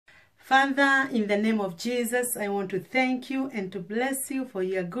Father, in the name of Jesus, I want to thank you and to bless you for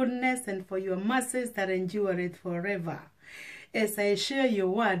your goodness and for your mercies that endureth forever. As I share your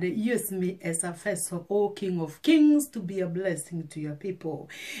word, use me as a vessel, O King of Kings, to be a blessing to your people.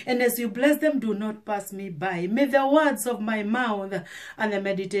 And as you bless them, do not pass me by. May the words of my mouth and the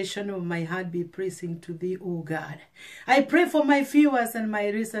meditation of my heart be pleasing to thee, O God. I pray for my viewers and my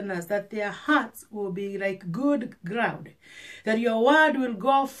listeners that their hearts will be like good ground, that your word will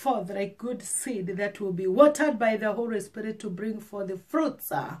go forth like good seed that will be watered by the Holy Spirit to bring forth the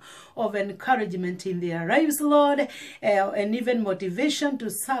fruits of encouragement in their lives, Lord, and even motivation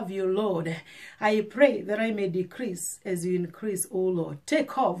to serve you, Lord. I pray that I may decrease as you increase, O Lord.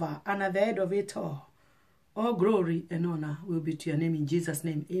 Take over, and at the end of it all glory and honor will be to your name in Jesus'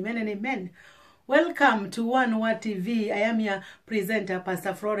 name. Amen and amen. Welcome to One Word TV. I am your presenter,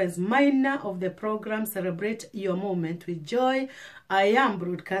 Pastor Florence, Maina of the program Celebrate Your Moment with Joy. I am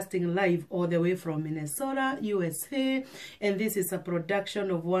broadcasting live all the way from Minnesota, USA, and this is a production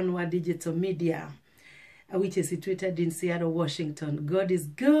of One Word Digital Media, which is situated in Seattle, Washington. God is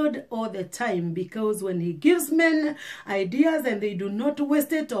good all the time, because when he gives men ideas and they do not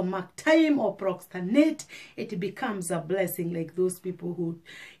waste it or mark time or procrastinate, it becomes a blessing, like those people who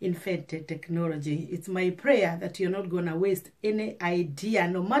invented technology. It's my prayer that you're not going to waste any idea,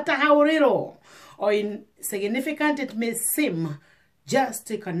 no matter how little or insignificant it may seem. Just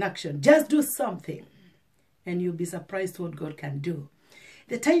take an action. Just do something, and you'll be surprised what God can do.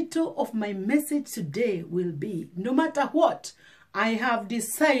 The title of my message today will be, No Matter What, I Have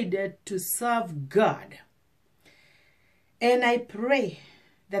Decided to Serve God. And I pray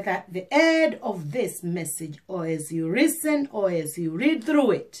that at the end of this message, or as you listen, or as you read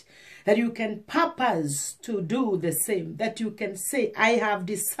through it, that you can purpose to do the same, that you can say, I have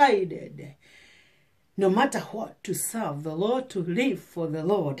decided, no matter what, to serve the Lord, to live for the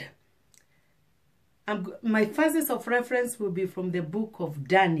Lord. My verses of reference will be from the book of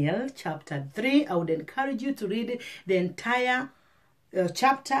Daniel, chapter 3. I would encourage you to read the entire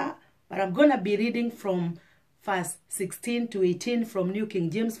chapter, but I'm going to be reading from verse 16 to 18 from New King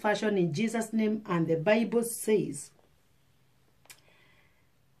James Version in Jesus' name. And the Bible says,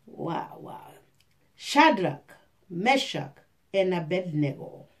 wow. Shadrach, Meshach, and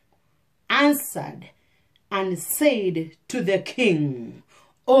Abednego answered and said to the king,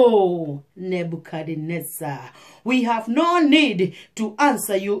 O Nebuchadnezzar, we have no need to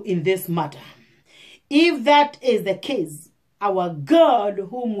answer you in this matter. If that is the case, our God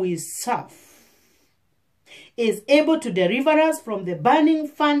whom we serve is able to deliver us from the burning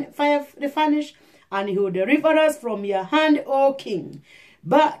fire furnace, and he will deliver us from your hand, O king.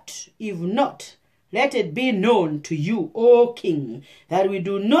 But if not, let it be known to you, O king, that we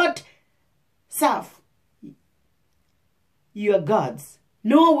do not serve your gods,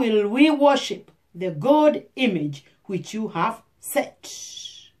 nor will we worship the God image which you have set.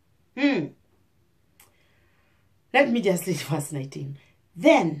 Let me just read verse 19.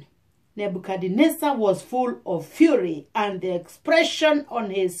 Then Nebuchadnezzar was full of fury, and the expression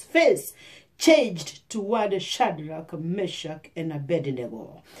on his face changed toward Shadrach, Meshach, and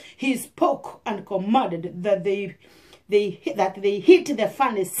Abednego. He spoke and commanded that they hit the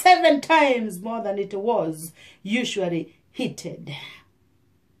furnace 7 times more than it was usually heated.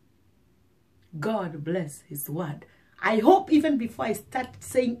 God bless his word. I hope even before I start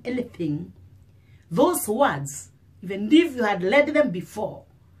saying anything, those words, even if you had read them before,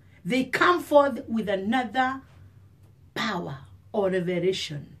 they come forth with another power or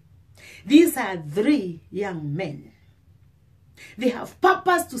revelation. These are 3 young men. They have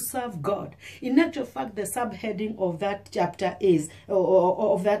purpose to serve God. In actual fact, the subheading of that chapter is,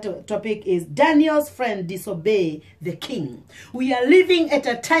 or of that topic is, Daniel's friend disobey the king. We are living at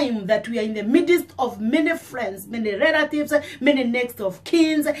a time that we are in the midst of many friends, many relatives, many next of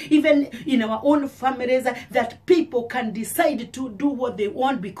kins, even in our own families, that people can decide to do what they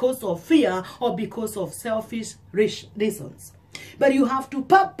want because of fear or because of selfish reasons. But you have to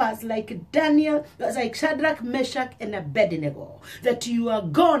purpose, like Daniel, like Shadrach, Meshach, and Abednego, that you are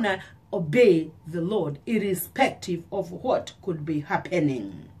gonna obey the Lord irrespective of what could be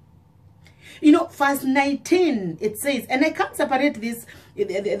happening. You know, verse 19, it says, and I can't separate this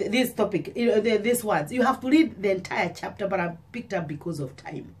topic, these words. You have to read the entire chapter, but I picked up because of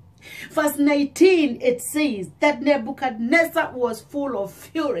time. Verse 19, it says that Nebuchadnezzar was full of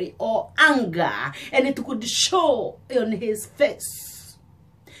fury or anger, and it could show on his face.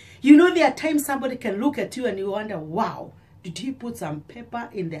 You know, there are times somebody can look at you and you wonder, wow, did he put some pepper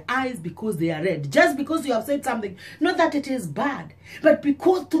in the eyes because they are red? Just because you have said something, not that it is bad, but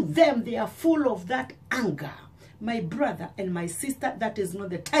because to them they are full of that anger. My brother and my sister, that is not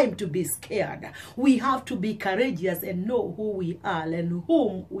the time to be scared. We have to be courageous and know who we are and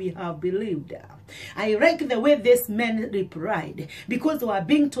whom we have believed. I like the way these men replied, because they were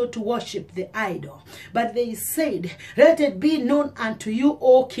being told to worship the idol. But they said, let it be known unto you,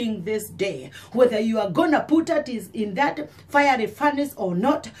 O king, this day, whether you are going to put it in that fiery furnace or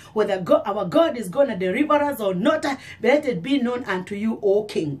not, whether our God is going to deliver us or not, let it be known unto you, O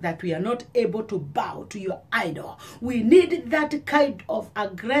king, that we are not able to bow to your idol. We need that kind of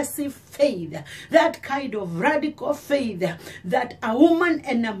aggressive faith, that kind of radical faith, that a woman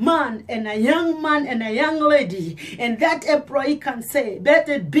and a man and a young man and a young lady and that employee can say, let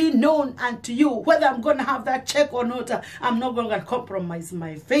it be known unto you, whether I'm going to have that check or not. I'm not going to compromise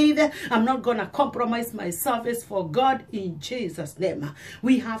my faith. I'm not going to compromise my service for God in Jesus' name.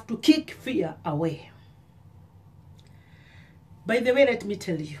 We have to kick fear away. By the way, let me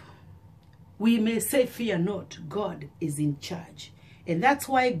tell you, we may say, fear not, God is in charge. And that's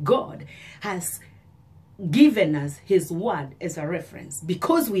why God has given us his word as a reference,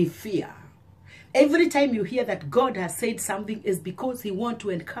 because we fear. Every time you hear that God has said something, is because he wants to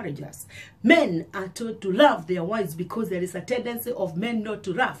encourage us. Men are told to love their wives because there is a tendency of men not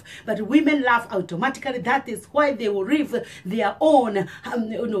to love. But women love automatically. That is why they will leave their own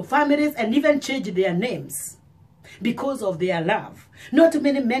families and even change their names, because of their love. Not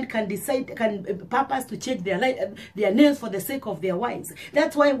many men can purpose to change their names for the sake of their wives.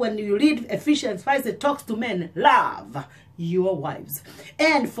 That's why when you read Ephesians 5, it talks to men, love your wives.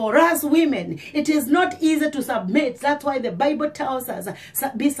 And for us women, it is not easy to submit. That's why the Bible tells us,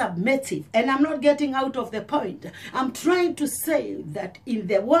 be submissive. And I'm not getting out of the point. I'm trying to say that in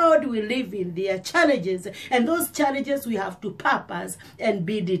the world we live in, there are challenges, and those challenges we have to purpose and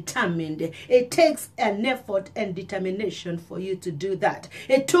be determined. It takes an effort and determination for you to do that.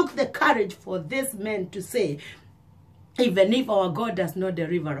 It took the courage for these men to say, even if our God does not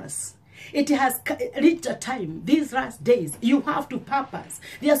deliver us, it has reached a time, these last days, you have to purpose.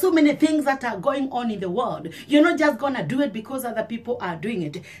 There are so many things that are going on in the world. You're not just going to do it because other people are doing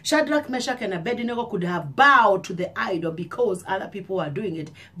it. Shadrach, Meshach, and Abednego could have bowed to the idol because other people are doing it.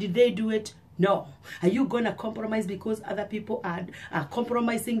 Did they do it? No. Are you going to compromise because other people are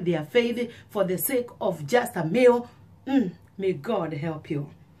compromising their faith for the sake of just a meal? May God help you.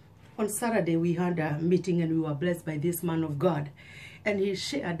 On Saturday, we had a meeting and we were blessed by this man of God. And he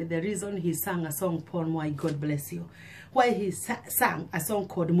shared the reason he sang a song, Paul, my God bless you. Why he sang a song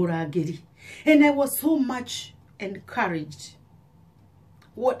called Muragiri. And I was so much encouraged.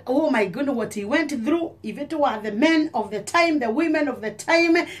 Oh my goodness, what he went through. If it were the men of the time, the women of the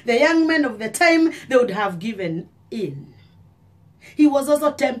time, the young men of the time, they would have given in. He was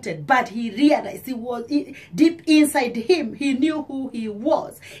also tempted, but he realized he was deep inside him. He knew who he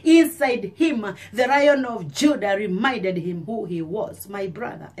was. Inside him, the Lion of Judah reminded him who he was. My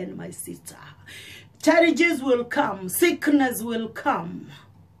brother and my sister, challenges will come, sickness will come.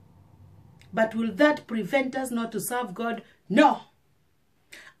 But will that prevent us not to serve God? No.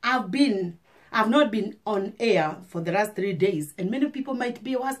 I've not been on air for the last 3 days. And many people might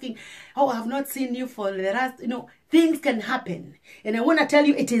be asking, oh, I've not seen you for the last, things can happen. And I want to tell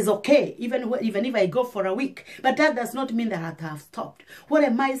you it is okay, even if I go for a week. But that does not mean that I have stopped. What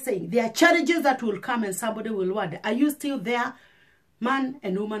am I saying? There are challenges that will come and somebody will wonder, are you still there, man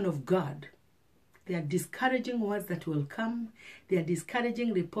and woman of God? There are discouraging words that will come. There are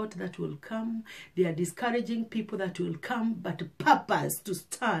discouraging reports that will come. There are discouraging people that will come. But purpose to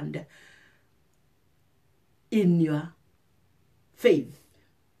stand in your faith.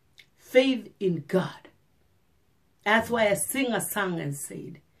 Faith in God. That's why I sing a song and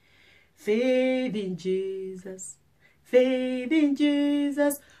said, faith in Jesus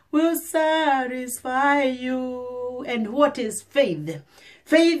will satisfy you. And what is faith?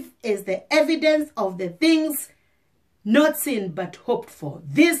 Faith is the evidence of the things not seen but hoped for.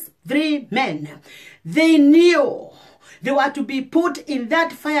 These 3 men, they knew they were to be put in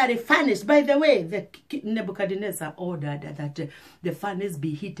that fiery furnace. By the way, the Nebuchadnezzar ordered that the furnace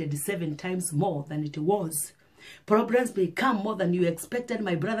be heated 7 times more than it was. Problems may come more than you expected,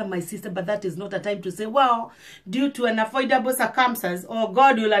 my brother, my sister, but that is not a time to say, well, due to unavoidable circumstances, or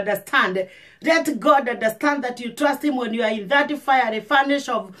God will understand. Let God understand that you trust him when you are in that fiery furnace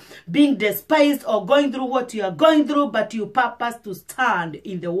of being despised or going through what you are going through, but you purpose to stand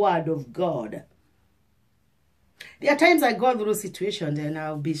in the word of God. There are times I go through situations and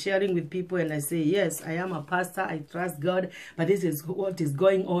I'll be sharing with people and I say, yes, I am a pastor, I trust God, but this is what is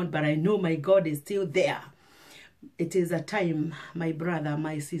going on, but I know my God is still there. It is a time, my brother,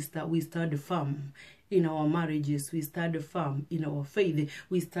 my sister, we stand firm in our marriages. We stand firm in our faith.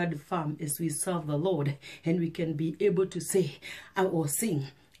 We stand firm as we serve the Lord. And we can be able to say or sing,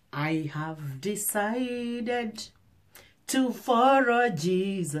 I have decided to follow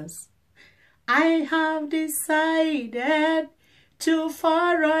Jesus. I have decided to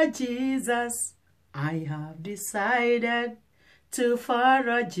follow Jesus. I have decided to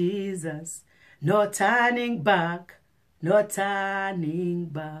follow Jesus. No turning back, no turning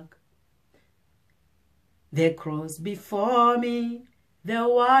back. The cross before me, the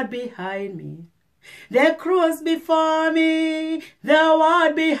world behind me. The cross before me, the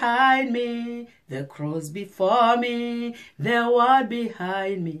world behind me. The cross before me, the world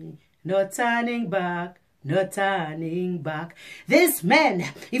behind me. No turning back, no turning back. These men,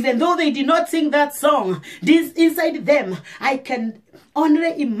 even though they did not sing that song, this inside them, I can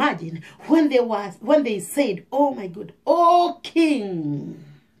only imagine when they said, oh my God, oh King.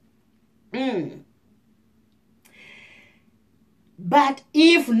 But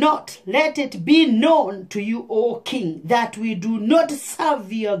if not, let it be known to you, O King, that we do not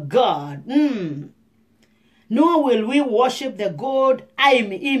serve your God. Nor will we worship the God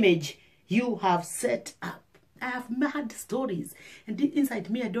image you have set up. I have mad stories. And inside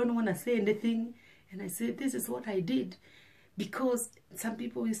me, I don't want to say anything. And I say, this is what I did. Because some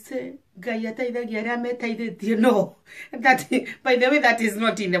people will say, you know, that, by the way, that is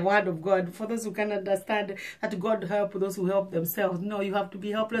not in the word of God. For those who can understand that God help those who help themselves. No, you have to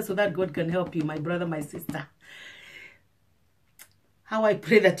be helpless so that God can help you, my brother, my sister. How I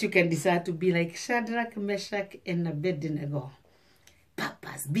pray that you can decide to be like Shadrach, Meshach, and Abednego.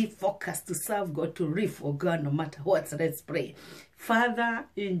 Purpose, be focused to serve God, to live for God, no matter what. Let's pray. Father,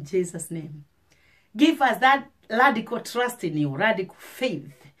 in Jesus' name, give us that radical trust in you, radical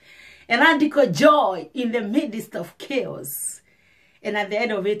faith, and radical joy in the midst of chaos. And at the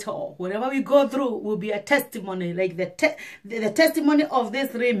end of it all, whatever we go through will be a testimony, like the testimony of these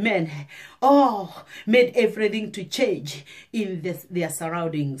three men. Oh, made everything to change in their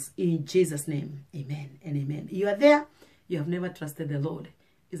surroundings. In Jesus' name, amen and amen. You are there, you have never trusted the Lord.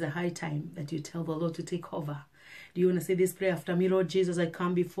 It's a high time that you tell the Lord to take over. Do you want to say this prayer after me? Lord Jesus, I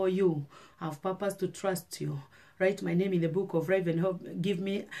come before you. I have purpose to trust you. Write my name in the book of life and help give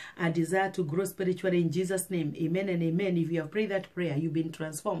me a desire to grow spiritually in Jesus' name. Amen and amen. If you have prayed that prayer, you've been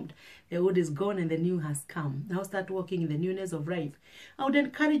transformed. The old is gone and the new has come. Now start walking in the newness of life. I would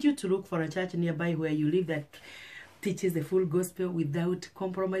encourage you to look for a church nearby where you live that teaches the full gospel without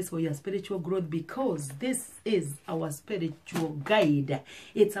compromise for your spiritual growth, because this is our spiritual guide.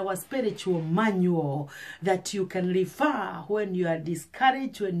 It's our spiritual manual that you can refer when you are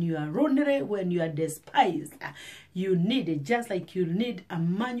discouraged, when you are lonely, when you are despised. You need it, just like you need a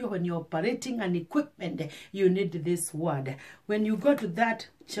manual when you're operating an equipment. You need this word. When you go to that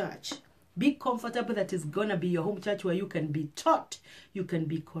church, be comfortable that is going to be your home church where you can be taught, you can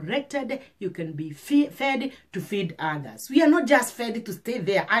be corrected, you can be fed to feed others. We are not just fed to stay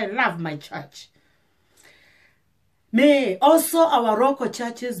there. I love my church. May also our local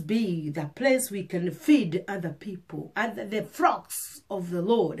churches be the place we can feed other people, the flocks of the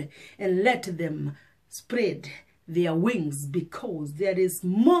Lord, and let them spread their wings, because there is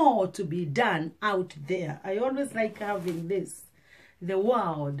more to be done out there. I always like having this. The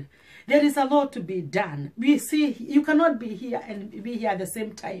world, there is a lot to be done. We see, you cannot be here and be here at the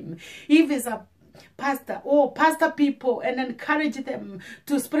same time. If it's a pastor or pastor people, and encourage them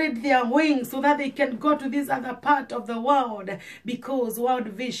to spread their wings so that they can go to this other part of the world, because world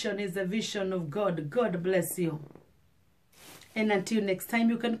vision is the vision of God. God bless you. And until next time,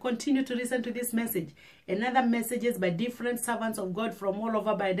 you can continue to listen to this message and other messages by different servants of God from all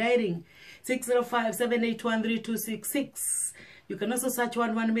over by dialing 605-781-3266. You can also search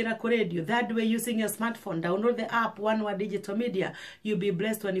One Miracle Radio. That way, using your smartphone, download the app One Word Digital Media. You'll be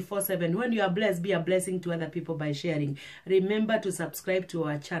blessed 24/7. When you are blessed, be a blessing to other people by sharing. Remember to subscribe to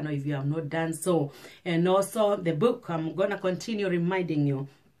our channel if you have not done so. And also the book, I'm going to continue reminding you.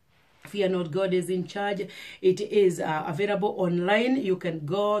 Fear not, God is in charge. It is available online. You can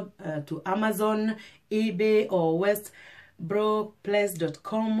go to Amazon, eBay, or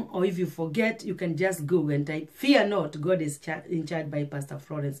westbrookplace.com, or if you forget, you can just Google and type Fear Not, God is in charge by Pastor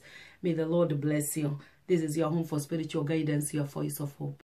Florence. May the Lord bless you. This is your home for spiritual guidance, your voice of hope.